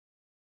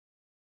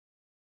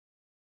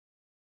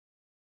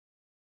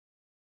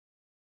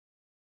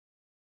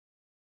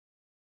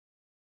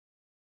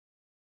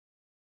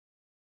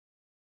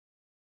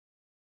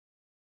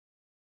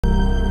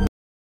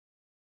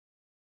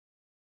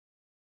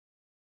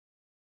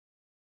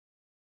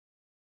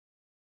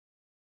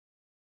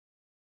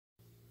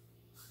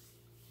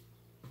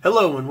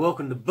Hello and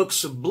welcome to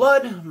Books of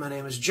Blood. My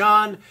name is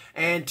John,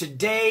 and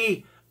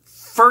today,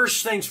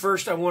 first things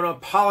first, I want to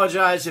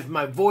apologize if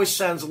my voice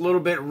sounds a little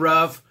bit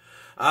rough.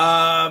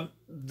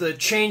 The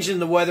change in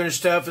the weather and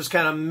stuff is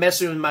kind of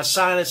messing with my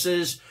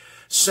sinuses,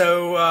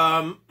 so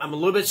I'm a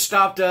little bit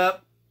stopped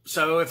up.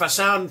 So if I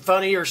sound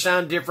funny or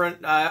sound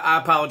different, I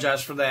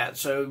apologize for that.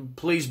 So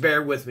please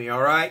bear with me,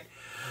 all right?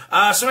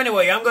 So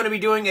anyway, I'm going to be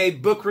doing a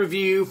book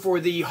review for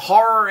the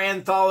horror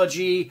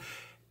anthology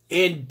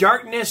In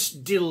Darkness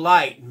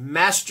Delight,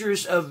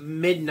 Masters of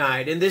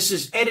Midnight. And this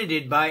is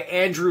edited by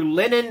Andrew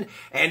Lennon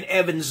and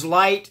Evans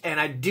Light. And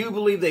I do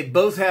believe they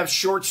both have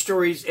short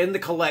stories in the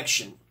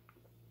collection.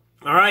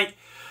 All right.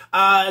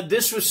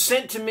 This was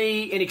sent to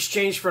me in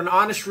exchange for an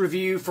honest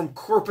review from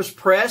Corpus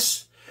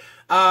Press.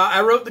 I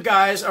wrote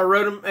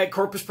them at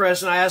Corpus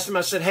Press, and I asked them,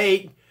 I said,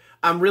 hey,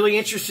 I'm really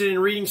interested in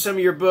reading some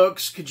of your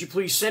books. Could you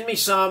please send me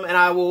some, and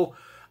I will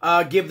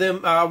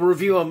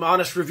review them,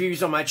 honest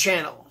reviews on my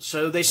channel.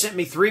 So they sent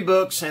me 3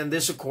 books, and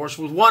this, of course,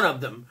 was one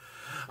of them.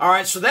 All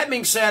right, so that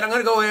being said, I'm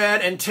going to go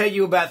ahead and tell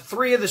you about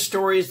 3 of the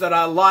stories that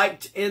I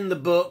liked in the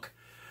book,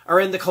 or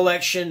in the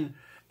collection,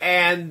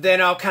 and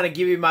then I'll kind of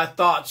give you my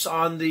thoughts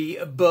on the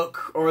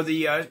book, or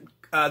the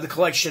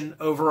collection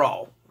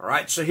overall. All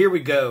right, so here we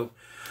go.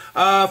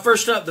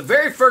 First up, the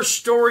very first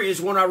story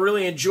is one I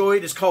really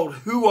enjoyed. It's called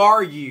Who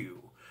Are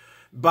You?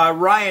 By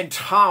Ryan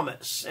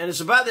Thomas. And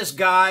it's about this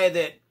guy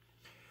that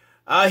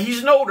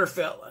he's an older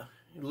fella.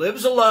 He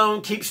lives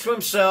alone, keeps to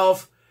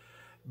himself,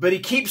 but he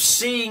keeps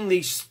seeing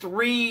these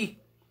 3,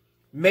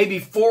 maybe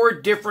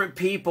 4 different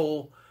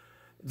people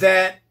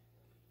that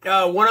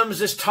one of them is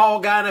this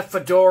tall guy in a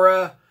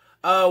fedora.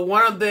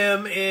 One of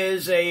them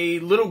is a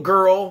little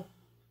girl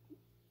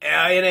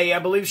I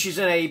believe she's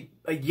in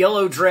a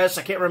yellow dress.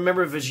 I can't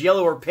remember if it's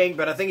yellow or pink,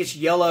 but I think it's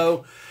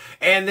yellow.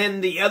 And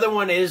then the other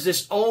one is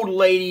this old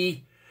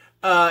lady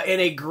in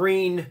a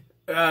green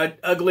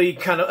ugly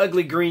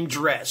green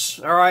dress.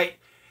 All right.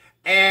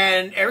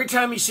 And every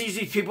time he sees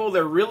these people,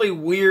 they're really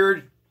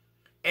weird.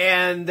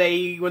 And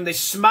when they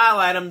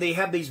smile at him, they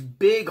have these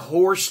big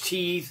horse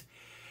teeth.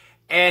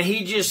 And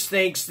he just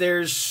thinks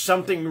there's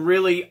something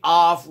really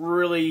off,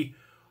 really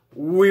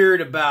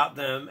weird about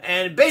them.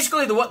 And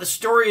basically what the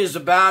story is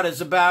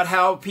about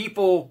how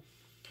people,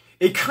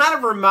 it kind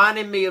of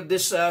reminded me of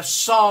this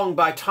song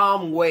by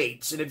Tom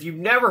Waits. And if you've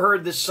never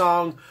heard this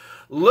song,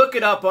 look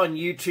it up on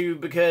YouTube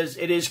because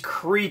it is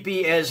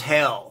creepy as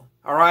hell.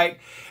 All right?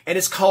 And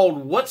it's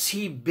called What's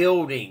He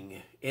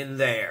Building in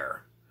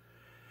There?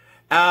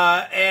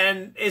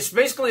 And it's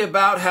basically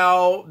about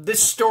how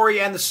this story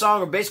and the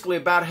song are basically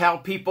about how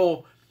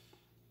people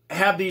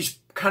have these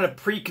kind of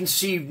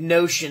preconceived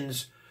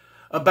notions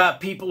about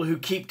people who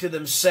keep to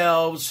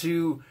themselves,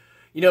 who,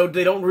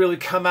 they don't really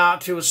come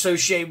out to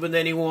associate with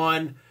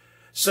anyone.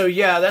 So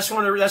yeah, that's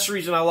the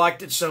reason I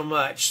liked it so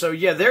much. So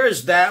yeah, there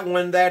is that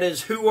one. That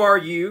is Who Are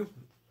You?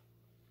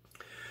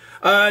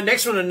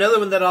 Next one, another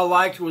one that I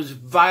liked was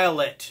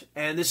Violet,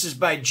 and this is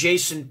by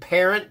Jason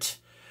Parent.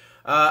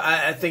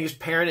 I think it's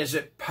Parent. Is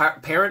it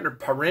Parent or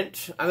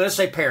Parent? I'm going to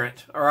say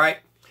Parent. All right.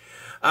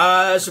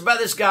 It's about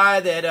this guy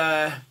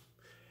that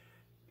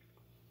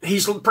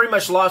he's pretty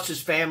much lost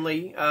his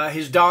family,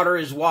 his daughter,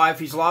 his wife.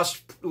 He's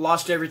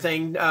lost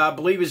everything. I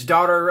believe his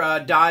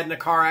daughter died in a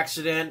car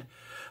accident.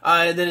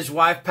 And then his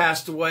wife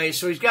passed away,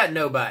 so he's got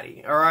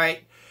nobody, all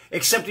right?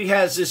 Except he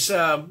has this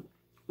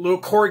little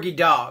corgi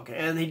dog,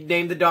 and he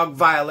named the dog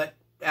Violet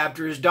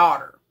after his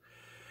daughter.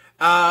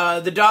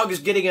 The dog is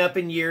getting up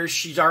in years.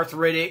 She's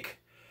arthritic.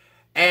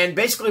 And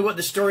basically what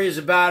the story is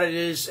about, it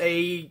is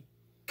a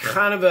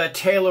kind of a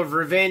tale of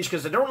revenge,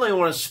 because I don't really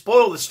want to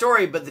spoil the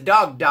story, but the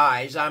dog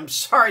dies. I'm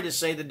sorry to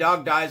say the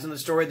dog dies in the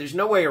story. There's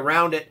no way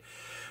around it,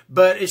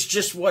 but it's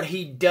just what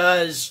he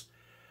does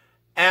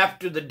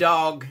after the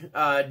dog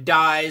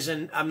dies,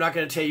 and I'm not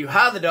going to tell you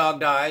how the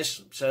dog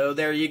dies, so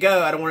there you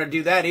go. I don't want to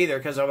do that either,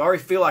 because I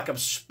already feel like I've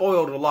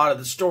spoiled a lot of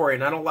the story,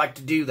 and I don't like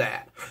to do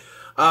that.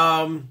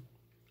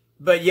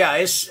 But yeah,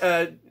 it's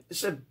a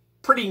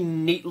pretty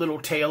neat little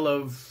tale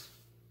of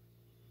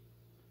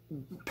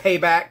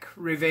payback,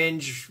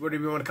 revenge,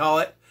 whatever you want to call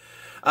it.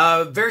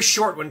 Very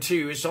short one,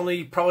 too. It's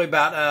only probably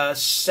about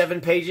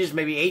 7 pages,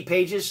 maybe 8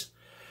 pages.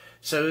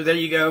 So there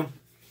you go.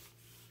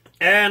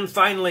 And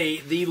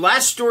finally, the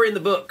last story in the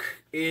book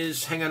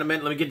is, hang on a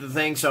minute, let me get to the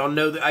thing so I'll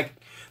know that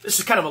this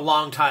is kind of a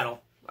long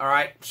title. All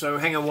right, so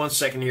hang on one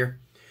second here.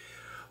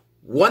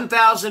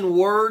 1,000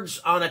 Words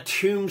on a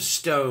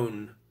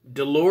Tombstone,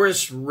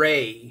 Dolores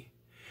Ray.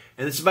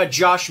 And this is by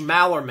Josh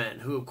Mallerman,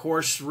 who of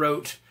course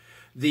wrote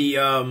the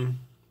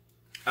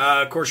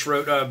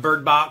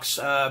Bird Box,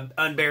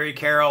 Unbury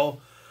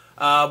Carol.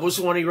 Was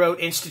the one he wrote?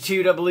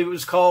 Institute, I believe it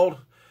was called.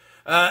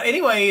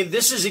 Anyway,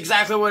 this is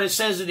exactly what it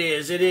says it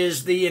is. It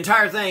is, the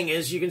entire thing,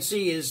 as you can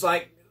see, is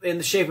like in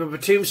the shape of a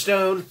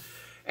tombstone.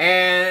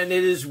 And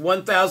it is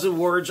 1,000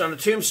 words on a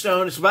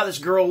tombstone. It's about this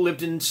girl who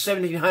lived in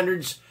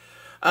 1700s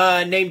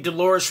named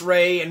Dolores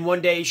Ray. And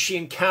one day she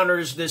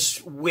encounters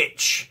this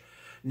witch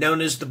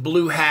known as the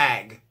Blue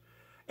Hag.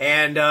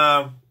 And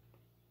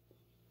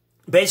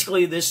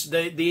basically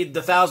the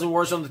 1,000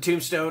 words on the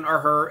tombstone are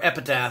her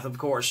epitaph, of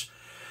course.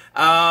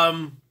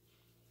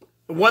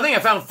 One thing I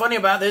found funny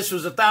about this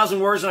was 1,000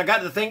 words, and I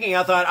got to thinking,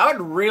 I thought I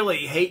would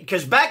really hate,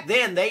 because back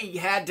then they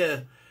had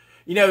to,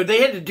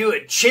 they had to do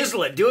it,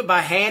 chisel it, do it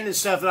by hand and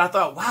stuff, and I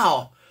thought,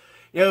 wow,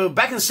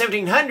 back in the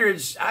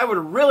 1700s, I would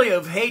really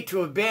have hated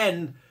to have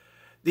been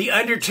the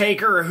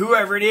undertaker or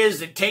whoever it is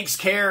that takes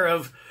care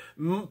of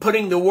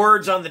putting the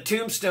words on the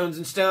tombstones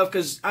and stuff,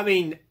 because, I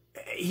mean,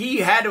 he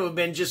had to have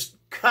been just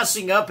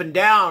cussing up and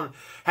down,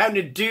 having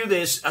to do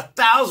this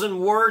 1,000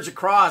 words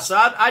across.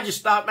 I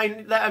just thought, I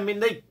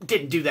mean, they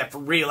didn't do that for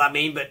real,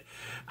 but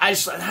I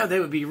just thought, they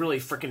would be really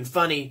freaking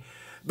funny.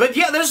 But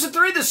yeah, those are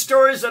 3 of the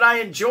stories that I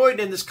enjoyed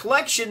in this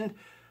collection.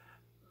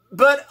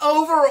 But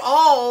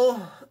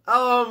overall,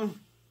 other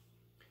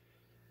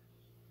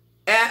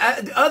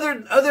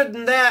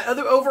than that,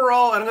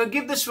 overall, I'm going to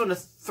give this one a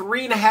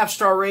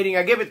 3.5-star rating.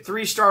 I give it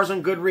 3 stars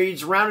on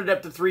Goodreads, rounded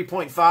up to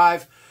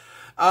 3.5.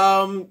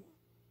 And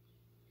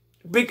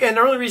the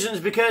only reason is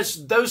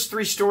because those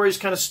 3 stories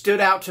kind of stood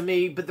out to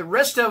me, but the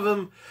rest of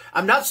them,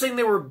 I'm not saying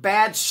they were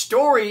bad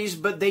stories,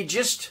 but they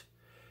just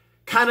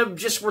kind of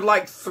just were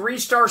like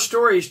 3-star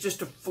stories,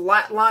 just a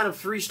flat line of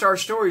 3-star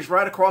stories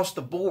right across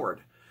the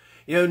board.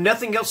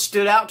 Nothing else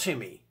stood out to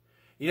me.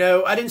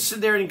 I didn't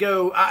sit there and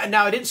go, I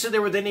didn't sit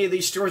there with any of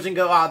these stories and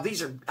go,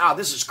 this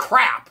is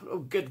crap. Oh,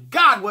 good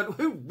God,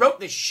 who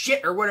wrote this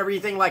shit or whatever,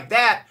 anything like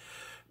that.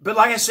 But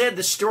like I said,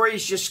 the story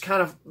is just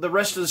kind of, the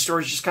rest of the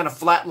story is just kind of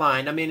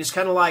flatlined. I mean, it's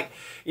kind of like,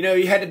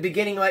 you had the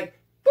beginning like,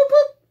 boop,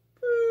 boop,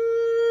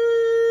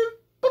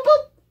 boop,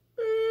 boop,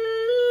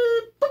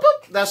 boop,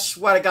 boop. That's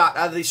what I got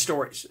out of these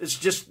stories.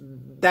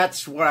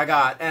 That's what I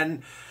got.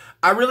 And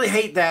I really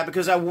hate that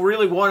because I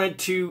really wanted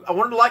to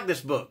like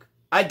this book.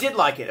 I did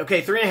like it.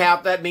 Okay,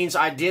 3.5, that means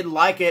I did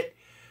like it.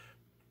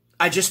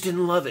 I just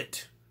didn't love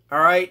it.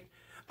 All right?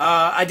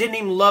 I didn't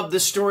even love the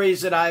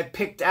stories that I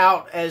picked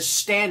out as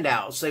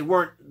standouts. They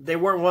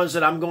weren't ones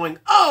that I'm going,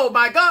 oh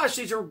my gosh,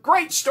 these are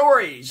great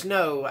stories.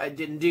 No, I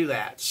didn't do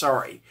that.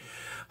 Sorry.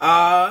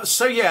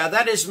 So yeah,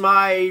 that is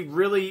my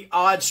really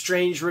odd,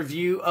 strange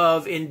review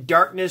of In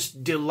Darkness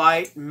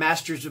Delight,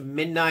 Masters of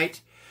Midnight.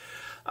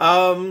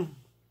 Before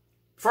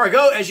I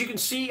go, as you can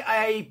see,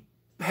 I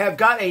have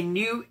got a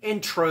new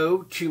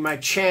intro to my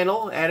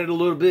channel. Added a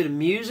little bit of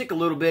music, a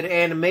little bit of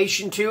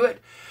animation to it.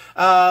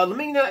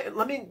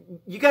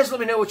 You guys let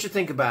me know what you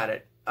think about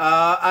it.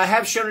 I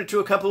have shown it to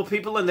a couple of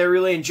people and they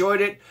really enjoyed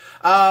it.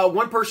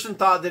 One person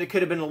thought that it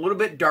could have been a little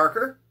bit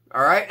darker.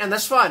 All right. And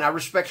that's fine. I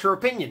respect her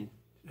opinion.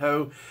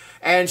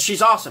 And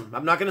she's awesome.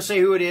 I'm not going to say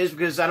who it is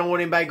because I don't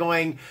want anybody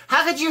going,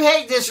 how could you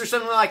hate this or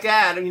something like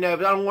that?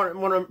 But I don't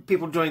want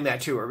people doing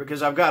that to her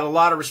because I've got a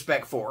lot of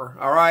respect for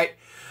her. All right.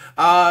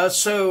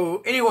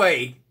 So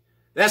anyway,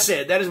 that's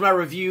it. That is my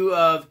review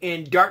of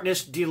In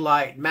Darkness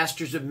Delight,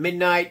 Masters of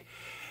Midnight.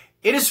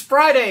 It is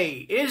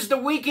Friday. It is the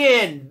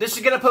weekend. This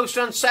is going to post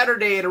on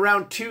Saturday at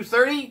around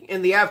 2:30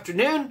 in the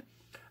afternoon.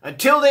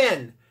 Until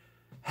then,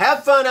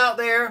 have fun out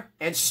there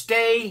and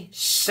stay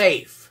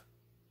safe.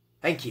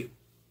 Thank you.